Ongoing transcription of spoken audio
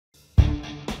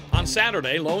On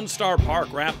Saturday, Lone Star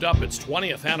Park wrapped up its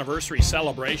 20th anniversary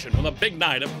celebration with a big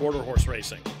night of quarter horse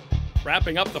racing.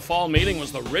 Wrapping up the fall meeting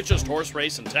was the richest horse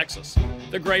race in Texas,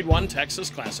 the Grade 1 Texas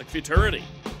Classic Futurity.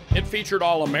 It featured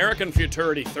All-American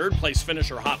Futurity third-place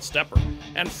finisher Hot Stepper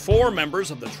and 4 members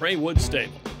of the Trey Wood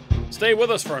stable. Stay with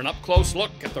us for an up-close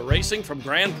look at the racing from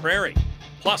Grand Prairie,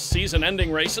 plus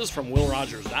season-ending races from Will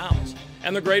Rogers Downs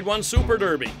and the Grade 1 Super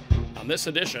Derby on this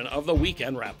edition of the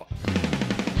Weekend Wrap-Up.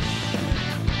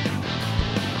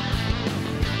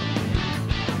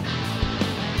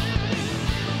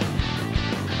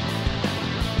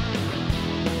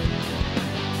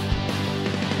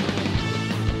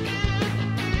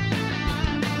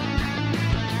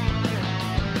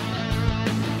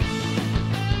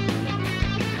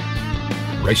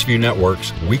 Raceview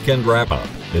Network's Weekend Wrap-Up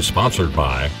is sponsored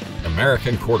by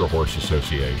American Quarter Horse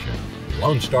Association,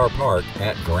 Lone Star Park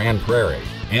at Grand Prairie,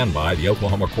 and by the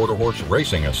Oklahoma Quarter Horse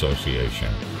Racing Association.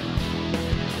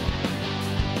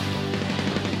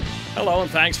 Hello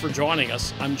and thanks for joining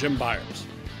us. I'm Jim Byers.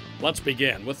 Let's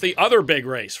begin with the other big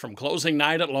race from closing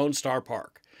night at Lone Star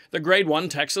Park, the Grade 1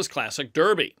 Texas Classic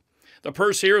Derby. The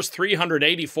purse here is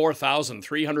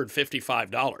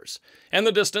 $384,355, and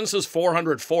the distance is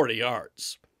 440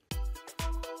 yards.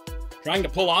 Trying to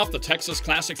pull off the Texas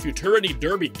Classic Futurity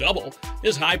Derby double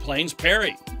is High Plains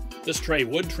Perry. This Trey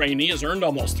Wood trainee has earned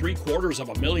almost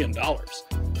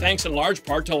 $750,000, thanks in large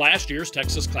part to last year's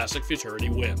Texas Classic Futurity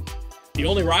win. The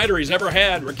only rider he's ever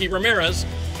had, Ricky Ramirez,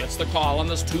 gets the call on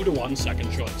this 2-1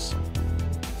 second choice.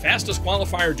 Fastest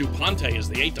qualifier DuPonte is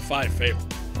the 8-5 favorite.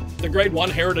 The Grade 1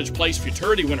 Heritage Place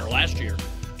Futurity winner last year,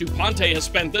 DuPonte has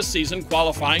spent this season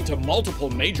qualifying to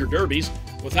multiple major derbies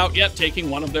without yet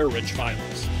taking one of their rich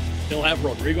finals. He'll have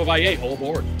Rodrigo Vallejo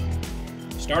aboard.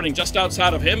 Starting just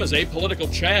outside of him is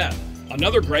Apolitical Chad,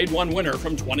 another Grade 1 winner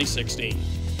from 2016.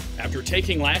 After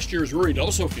taking last year's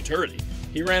Ruidoso Futurity,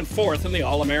 he ran 4th in the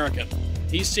All-American.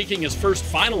 He's seeking his first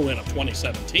final win of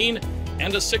 2017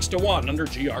 and a 6-1 under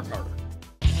G.R. Carter.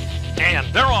 And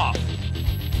they're off.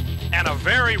 And a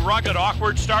very rugged,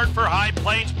 awkward start for High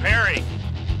Plains Perry.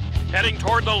 Heading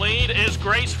toward the lead is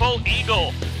Graceful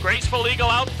Eagle. Graceful Eagle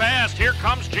out fast. Here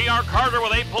comes G.R. Carter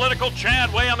with Apolitical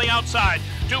Chad way on the outside.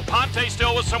 DuPonte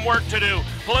still with some work to do.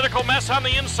 Political Mess on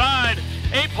the inside.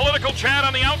 Apolitical Chad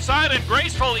on the outside, and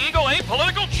Graceful Eagle,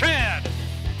 Apolitical Chad.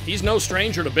 He's no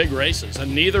stranger to big races,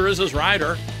 and neither is his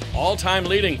rider, all-time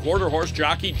leading quarter horse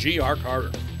jockey G.R.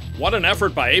 Carter. What an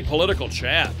effort by Apolitical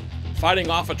Chad, fighting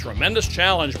off a tremendous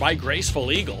challenge by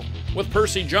Graceful Eagle, with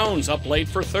Percy Jones up late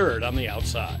for 3rd on the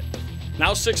outside.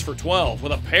 Now 6 for 12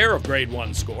 with a pair of Grade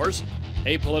 1 scores.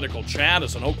 Apolitical Chad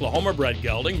is an Oklahoma-bred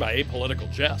gelding by Apolitical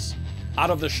Jess, out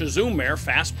of the Shazoom mare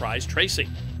Fast Prize Tracy.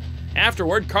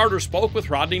 Afterward, Carter spoke with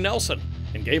Rodney Nelson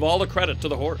and gave all the credit to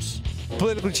the horse.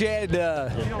 Political Chad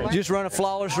just run a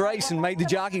flawless race and made the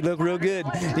jockey look real good.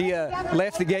 He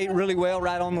left the gate really well,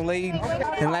 right on the lead.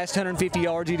 In the last 150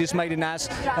 yards, he just made a nice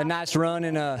run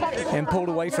and pulled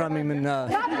away from him, and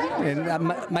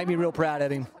made me real proud of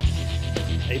him.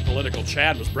 Apolitical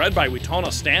Chad was bred by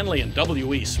Wetona Stanley and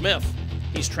W.E. Smith.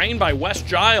 He's trained by Wes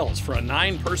Giles for a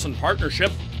 9-person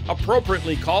partnership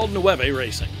appropriately called Nueve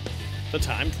Racing. The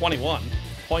time,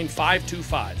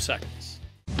 21.525 seconds.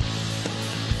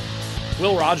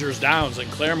 Will Rogers Downs in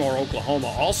Claremore, Oklahoma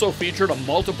also featured a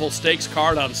multiple stakes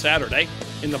card on Saturday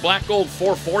in the Black Gold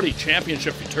 440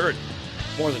 Championship Futurity.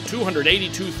 More than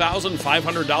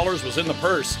 $282,500 was in the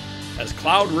purse as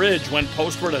Cloud Ridge went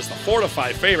postward as the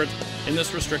 4-5 favorite in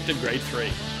this restricted Grade 3.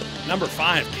 Number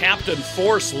 5, Captain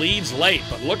Force leads late,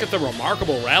 but look at the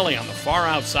remarkable rally on the far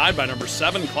outside by number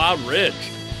 7, Cloud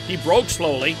Ridge. He broke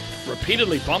slowly,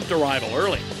 repeatedly bumped a rival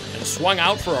early, and swung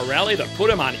out for a rally that put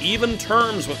him on even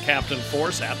terms with Captain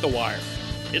Force at the wire.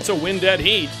 It's a win-dead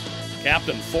heat.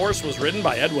 Captain Force was ridden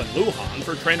by Edwin Lujan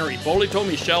for trainer Hipólito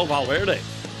Michel Valverde.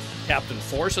 Captain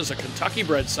Force is a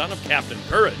Kentucky-bred son of Captain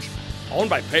Courage, owned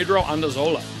by Pedro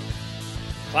Andazola.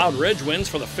 Cloud Ridge wins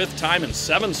for the 5th time in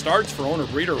 7 starts for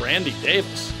owner-breeder Randy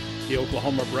Davis. The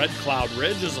Oklahoma-bred Cloud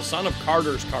Ridge is a son of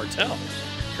Carter's Cartel,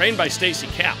 trained by Stacy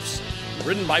Capps,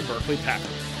 ridden by Berkeley Packard.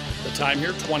 The time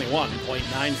here,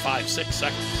 21.956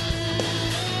 seconds.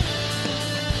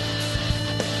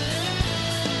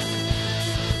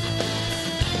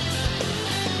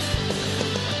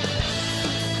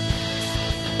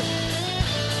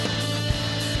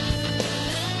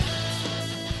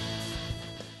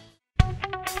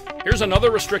 Here's another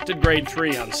restricted Grade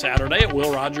 3 on Saturday at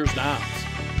Will Rogers Downs.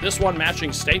 This one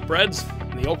matching state breds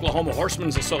in the Oklahoma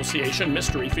Horsemen's Association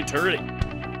Mystery Futurity.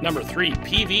 Number 3,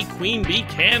 PV Queen Bee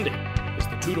Candy, is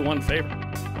the 2-1 favorite.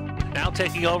 Now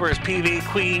taking over is PV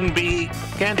Queen Bee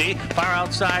Candy. Far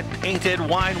outside, Painted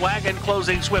Wine Wagon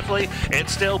closing swiftly.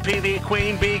 It's still PV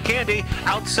Queen Bee Candy.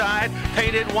 Outside,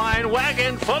 Painted Wine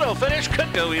Wagon. Photo finish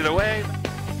could go either way.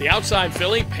 The outside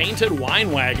filly, Painted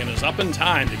Wine Wagon, is up in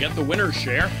time to get the winner's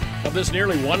share of this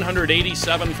nearly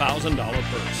 $187,000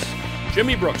 purse.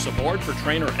 Jimmy Brooks aboard for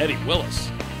trainer Eddie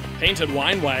Willis. Painted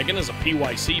Wine Wagon is a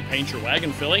PYC Paint Your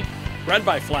Wagon filly, bred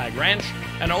by Flag Ranch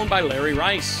and owned by Larry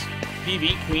Rice.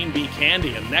 PV Queen Bee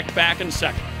Candy and neck back in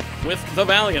second, with the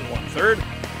Valiant one third.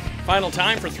 Final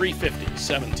time for 350,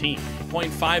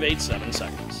 17.587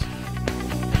 seconds.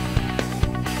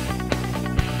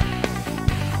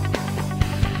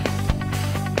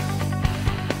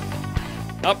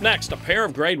 Up next, a pair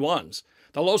of Grade 1s,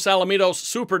 the Los Alamitos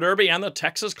Super Derby and the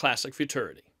Texas Classic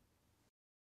Futurity.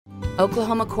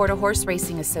 Oklahoma Quarter Horse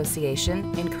Racing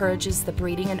Association encourages the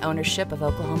breeding and ownership of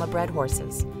Oklahoma-bred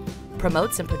horses,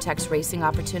 promotes and protects racing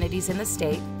opportunities in the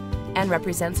state, and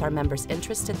represents our members'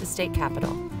 interests at the state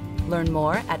capitol. Learn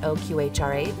more at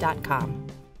oqhra.com.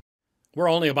 We're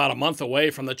only about a month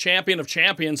away from the Champion of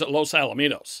Champions at Los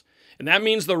Alamitos, and that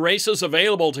means the races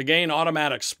available to gain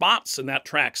automatic spots in that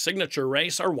track's signature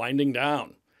race are winding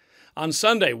down. On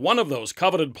Sunday, one of those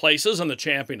coveted places in the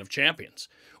Champion of Champions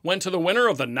went to the winner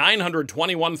of the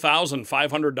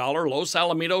 $921,500 Los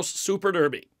Alamitos Super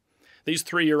Derby. These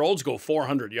 3-year-olds go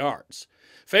 400 yards.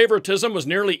 Favoritism was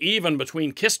nearly even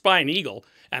between Kissed by an Eagle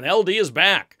and LD Is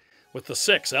Back. With the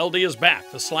 6, LD Is Back,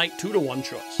 the slight 2-to-1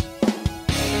 choice.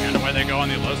 And away they go in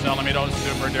the Los Alamitos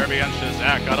Super Derby, and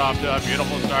Shazak got off to a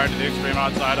beautiful start to the extreme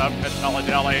outside of Catella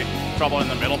Deli. Trouble in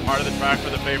the middle part of the track for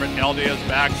the favorite. LD Is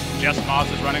Back. Jess Moss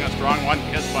is running a strong one.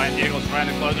 Kissed by an Eagle is trying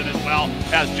to close it as well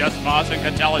as Jess Moss and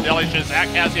Catella Deli.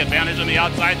 Shazak has the advantage on the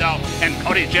outside though, and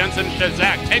Cody Jensen,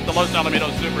 Shazak take the Los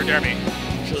Alamitos Super Derby.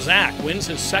 Shazak wins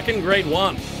his second Grade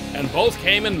 1, and both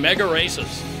came in mega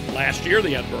races. Last year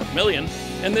the Edinburgh Million,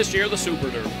 and this year the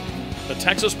Super Derby. The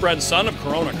Texas-bred son of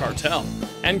Corona Cartel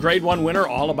and Grade 1 winner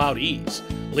All About Ease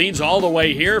leads all the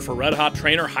way here for red-hot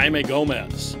trainer Jaime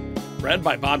Gomez. Bred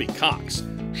by Bobby Cox,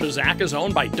 Shazak is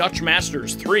owned by Dutch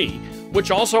Masters 3,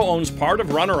 which also owns part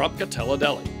of runner-up Catella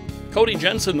Deli. Cody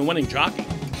Jensen, the winning jockey,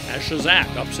 as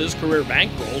Shazak ups his career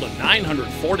bankroll to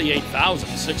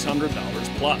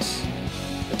 $948,600 plus.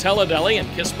 Catella Deli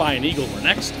and Kissed by an Eagle were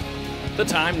next. The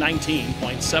time,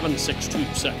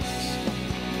 19.762 seconds.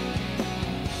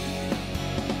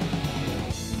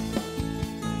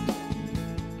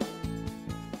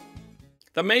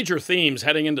 The major themes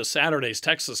heading into Saturday's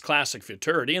Texas Classic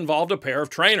Futurity involved a pair of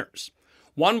trainers.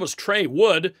 One was Trey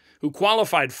Wood, who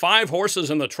qualified 5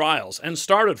 horses in the trials and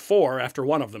started 4 after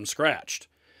one of them scratched.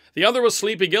 The other was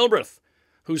Sleepy Gilbreth,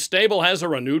 whose stable has a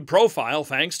renewed profile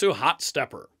thanks to Hot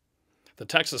Stepper. The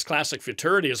Texas Classic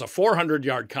Futurity is a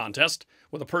 400-yard contest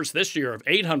with a purse this year of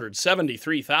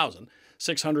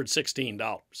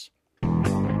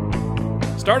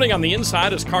 $873,616. Starting on the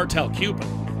inside is Cartel Cupid,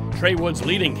 Trey Wood's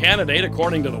leading candidate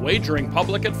according to the wagering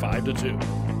public at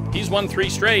 5-2. He's won 3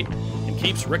 straight and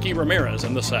keeps Ricky Ramirez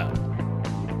in the saddle.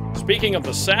 Speaking of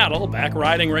the saddle, back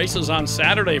riding races on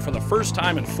Saturday for the first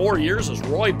time in 4 years is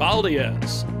Roy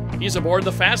Baldiez. He's aboard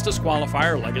the fastest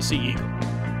qualifier, Legacy Eagle.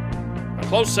 A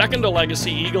close second to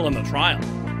Legacy Eagle in the trial,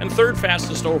 and third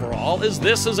fastest overall is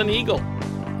This Is an Eagle.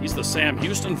 He's the Sam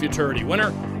Houston Futurity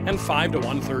winner and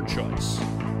 5-1 third choice.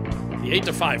 The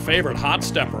 8-5 favorite Hot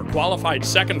Stepper qualified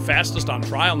second fastest on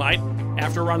trial night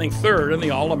after running third in the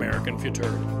All-American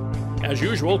Futurity. As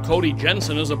usual, Cody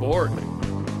Jensen is aboard.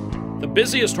 The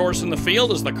busiest horse in the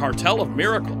field is the Cartel of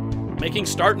Miracle, making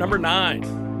start number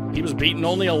 9. He was beaten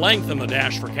only a length in the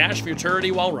Dash for Cash Futurity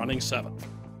while running 7th.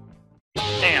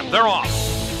 And they're off.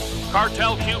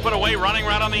 Cartel Cupid away running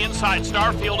right on the inside.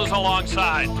 Starfield is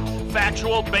alongside.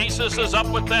 Factual Basis is up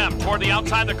with them. Toward the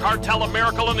outside, the Cartel of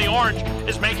Miracle in the orange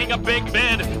is making a big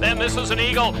bid. Then This Is an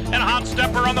Eagle and Hot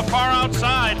Stepper on the far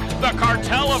outside. The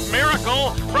Cartel of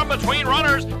Miracle from between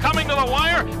runners coming to the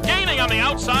wire, gaining on the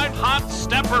outside. Hot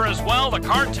Stepper as well. The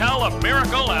Cartel of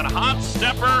Miracle and Hot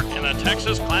Stepper in a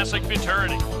Texas Classic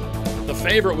Futurity. The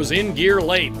favorite was in gear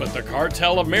late, but the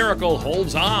Cartel of Miracle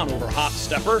holds on over Hot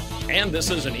Stepper and This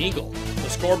Is an Eagle. The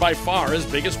score by far his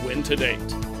biggest win to date.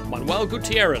 Manuel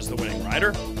Gutierrez, the winning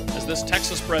rider, as this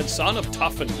Texas-bred son of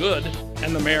Tough and Good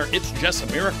and the mare It's Just a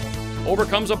Miracle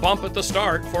overcomes a bump at the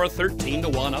start for a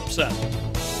 13-1 upset.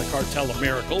 The Cartel of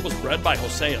Miracle was bred by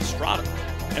Jose Estrada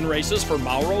and races for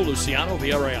Mauro Luciano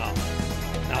Villarreal.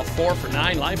 Now 4 for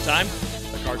 9 lifetime,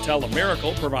 the Cartel of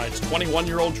Miracle provides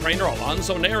 21-year-old trainer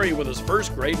Alonzo Neri with his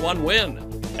first Grade 1 win.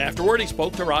 Afterward, he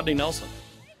spoke to Rodney Nelson.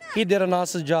 He did an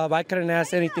awesome job. I couldn't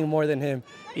ask anything more than him.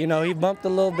 You know, he bumped a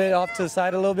little bit off to the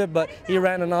side a little bit, but he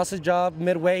ran an awesome job.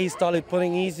 Midway, he started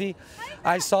pulling easy.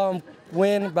 I saw him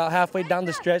win about halfway down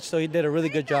the stretch, so he did a really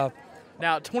good job.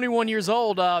 Now, 21 years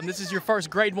old, this is your first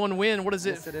Grade 1 win. What is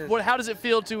it? Yes, it is. How does it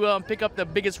feel to pick up the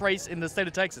biggest race in the state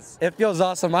of Texas? It feels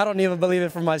awesome. I don't even believe it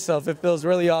for myself. It feels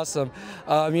really awesome.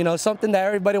 You know, something that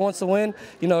everybody wants to win,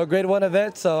 you know, a Grade 1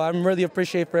 event, so I'm really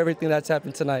appreciative for everything that's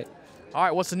happened tonight. All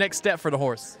right, what's the next step for the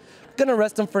horse? Gonna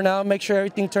rest him for now, make sure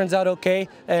everything turns out okay,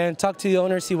 and talk to the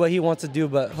owner, see what he wants to do,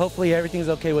 but hopefully everything's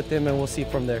okay with him, and we'll see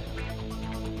from there.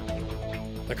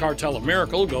 The Cartel of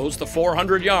Miracle goes the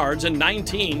 400 yards in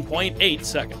 19.8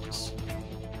 seconds.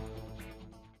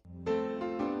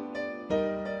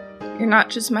 You're not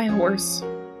just my horse.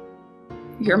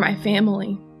 You're my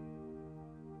family.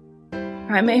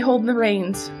 I may hold the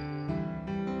reins,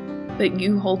 but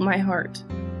you hold my heart.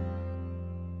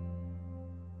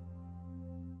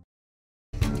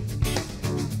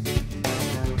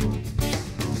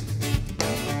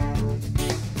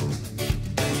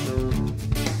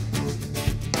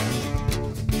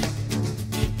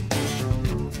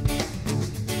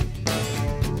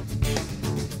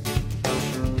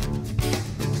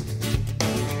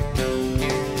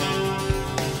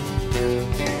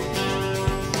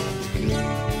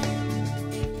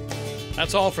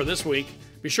 That's all for this week.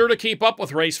 Be sure to keep up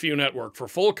with RaceView Network for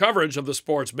full coverage of the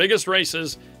sport's biggest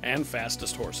races and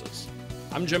fastest horses.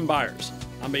 I'm Jim Byers.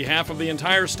 On behalf of the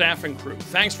entire staff and crew,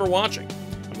 thanks for watching,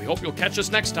 and we hope you'll catch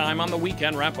us next time on the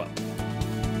Weekend Wrap-Up.